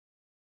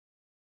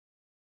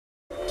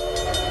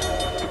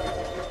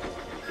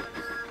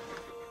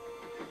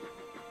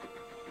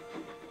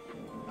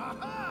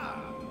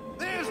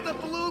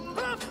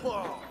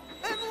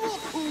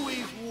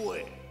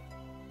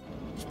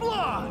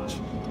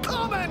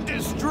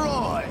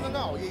destroy.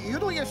 No, you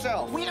do it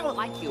yourself. We don't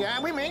like you.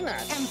 Yeah, we mean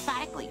that.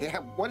 Emphatically. Yeah,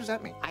 what does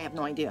that mean? I have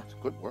no idea. It's a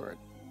good word.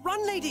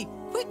 Run, lady,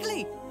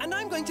 quickly, and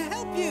I'm going to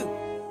help you.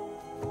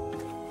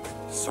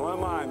 So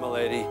am I,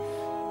 milady.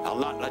 I'll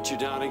not let you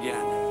down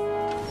again.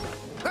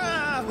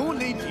 Ah, who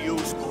needs you,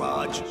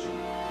 Splodge?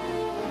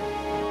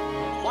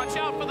 Watch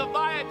out for the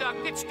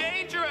viaduct. It's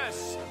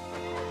dangerous.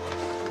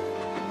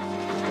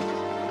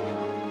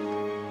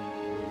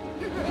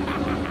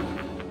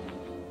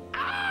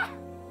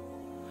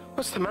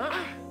 What's the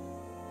matter?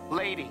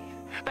 Lady.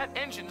 That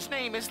engine's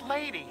name is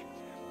Lady.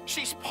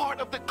 She's part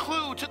of the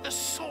clue to the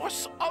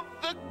source of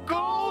the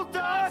gold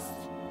dust.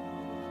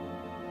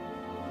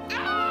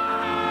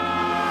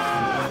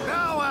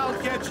 Now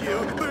I'll get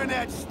you,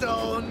 Burnett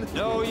Stone.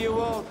 No, you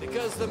won't,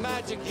 because the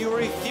magic you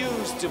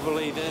refuse to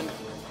believe in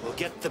will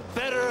get the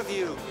better of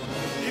you.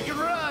 You can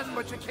run,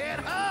 but you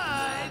can't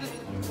hide.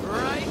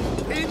 Right,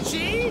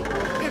 Pinchy?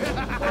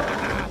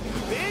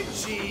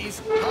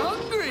 Pinchy's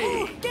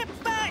hungry. Get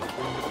back!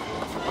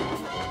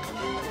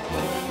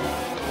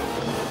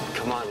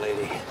 Come on,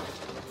 lady.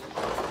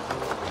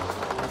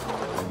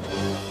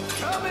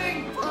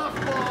 Coming,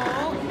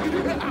 Puffball.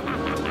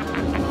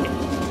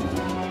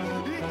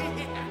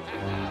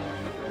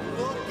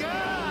 Look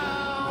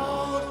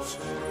out!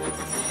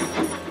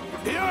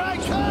 Here I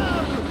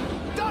come!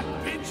 Duck,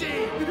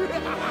 Pinchy!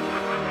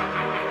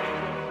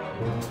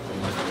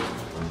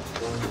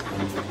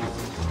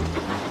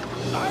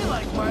 I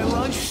like my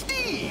lunch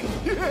steamed!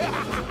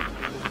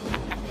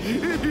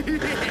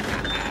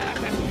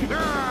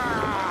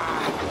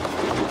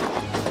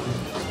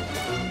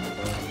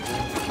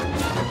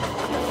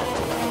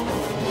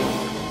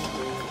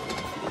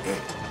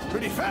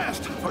 Pretty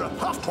fast for a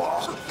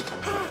puffball.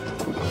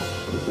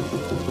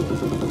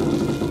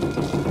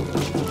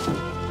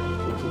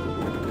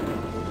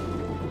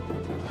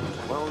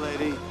 Well,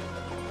 lady,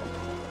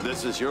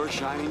 this is your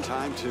shining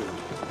time, too.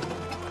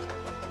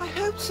 I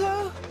hope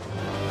so.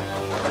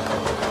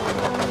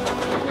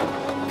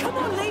 Come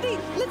on, lady!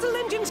 Little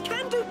engines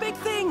can do big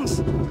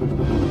things!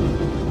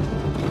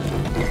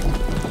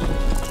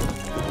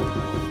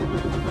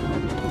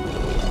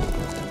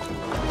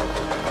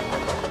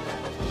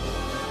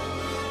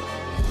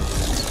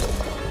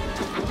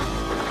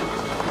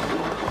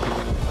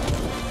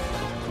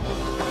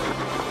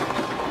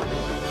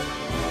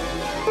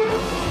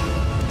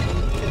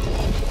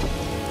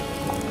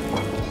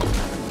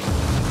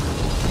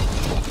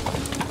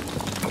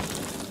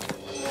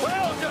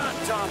 Well done,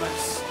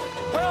 Thomas!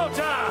 Well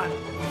done!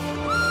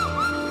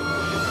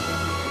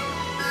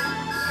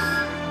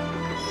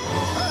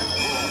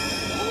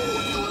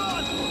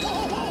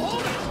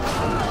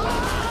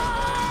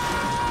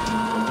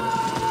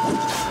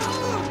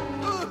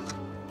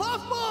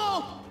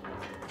 Puffball!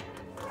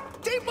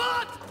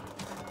 Depot!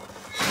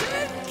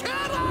 Tin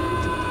Kettle!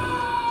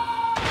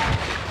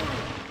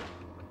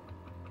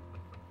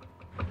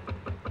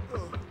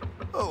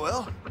 Oh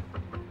well.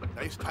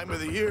 Nice time of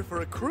the year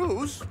for a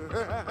cruise.